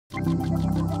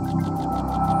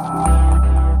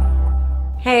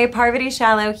Hey, Parvati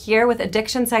Shallow here with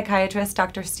addiction psychiatrist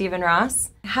Dr. Stephen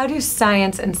Ross. How do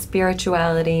science and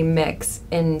spirituality mix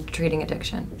in treating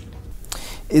addiction?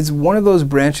 It's one of those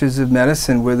branches of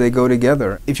medicine where they go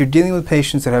together. If you're dealing with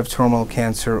patients that have terminal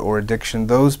cancer or addiction,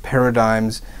 those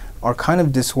paradigms are kind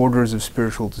of disorders of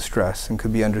spiritual distress and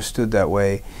could be understood that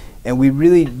way. And we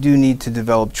really do need to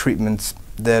develop treatments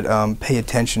that pay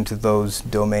attention to those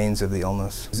domains of the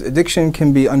illness. Addiction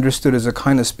can be understood as a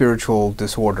kind of spiritual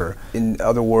disorder. In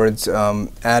other words,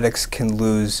 addicts can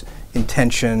lose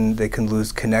intention, they can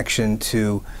lose connection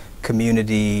to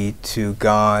community, to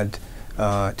God,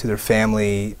 to their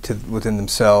family, within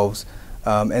themselves,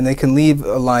 and they can lead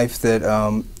a life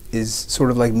that is sort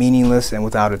of like meaningless and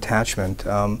without attachment.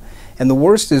 And the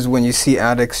worst is when you see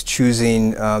addicts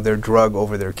choosing their drug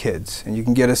over their kids, and you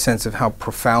can get a sense of how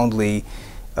profoundly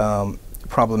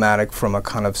problematic from a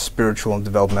kind of spiritual and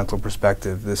developmental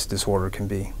perspective this disorder can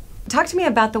be. Talk to me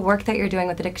about the work that you're doing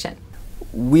with addiction.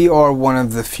 We are one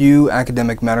of the few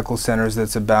academic medical centers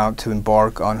that's about to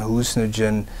embark on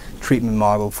hallucinogen treatment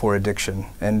model for addiction.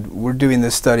 And we're doing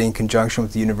this study in conjunction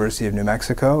with the University of New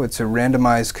Mexico. It's a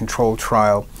randomized controlled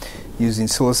trial using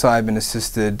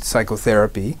psilocybin-assisted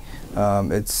psychotherapy.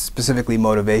 It's specifically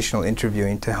motivational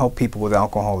interviewing to help people with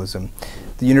alcoholism.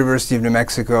 The University of New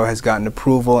Mexico has gotten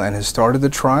approval and has started the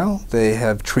trial. They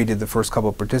have treated the first couple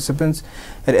of participants.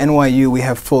 At NYU, we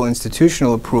have full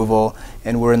institutional approval,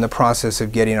 and we're in the process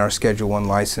of getting our Schedule I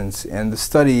license. And the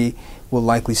study will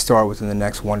likely start within the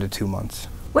next 1 to 2 months.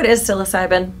 What is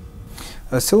psilocybin?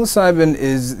 Psilocybin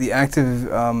is the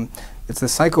active, it's the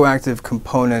psychoactive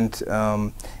component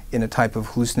in a type of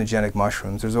hallucinogenic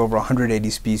mushrooms. There's over 180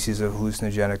 species of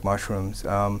hallucinogenic mushrooms.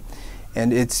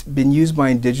 And it's been used by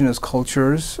indigenous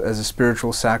cultures as a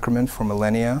spiritual sacrament for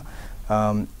millennia.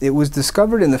 It was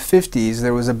discovered in the 50s.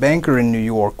 There was a banker in New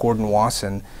York, Gordon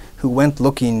Wasson, who went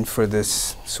looking for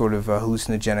this sort of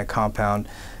hallucinogenic compound,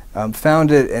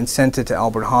 found it and sent it to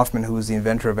Albert Hofmann, who was the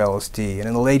inventor of LSD. And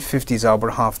in the late 50s,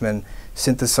 Albert Hofmann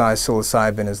synthesized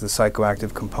psilocybin as the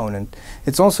psychoactive component.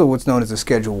 It's also what's known as a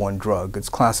Schedule I drug. It's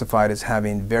classified as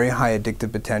having very high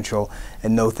addictive potential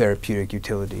and no therapeutic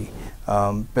utility.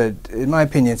 But in my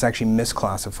opinion, it's actually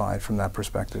misclassified from that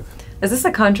perspective. Is this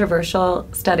a controversial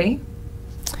study?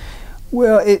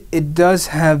 Well, it does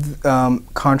have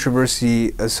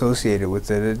controversy associated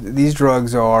with it. These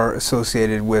drugs are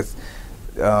associated with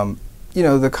you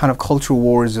know, the kind of cultural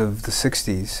wars of the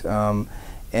 60s.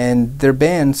 And they're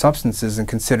banned substances and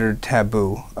considered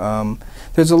taboo.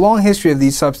 There's a long history of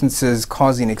these substances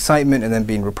causing excitement and then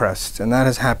being repressed, and that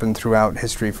has happened throughout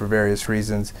history for various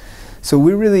reasons. So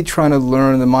we're really trying to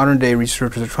learn, the modern day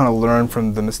researchers are trying to learn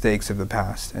from the mistakes of the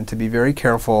past and to be very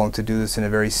careful and to do this in a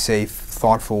very safe,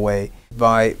 thoughtful way.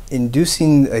 By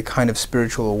inducing a kind of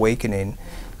spiritual awakening,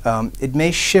 it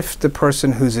may shift the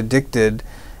person who's addicted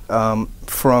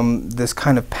from this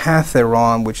kind of path they're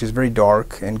on, which is very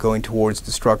dark and going towards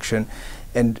destruction,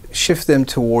 and shift them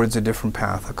towards a different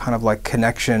path, a kind of like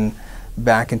connection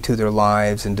back into their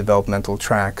lives and developmental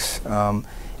tracks.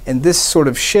 And this sort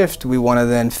of shift we want to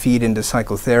then feed into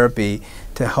psychotherapy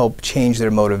to help change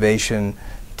their motivation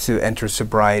to enter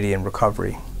sobriety and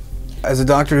recovery. As a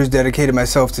doctor who's dedicated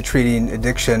myself to treating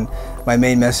addiction, my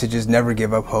main message is never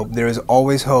give up hope. There is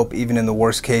always hope, even in the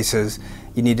worst cases.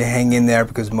 You need to hang in there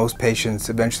because most patients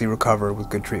eventually recover with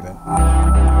good treatment.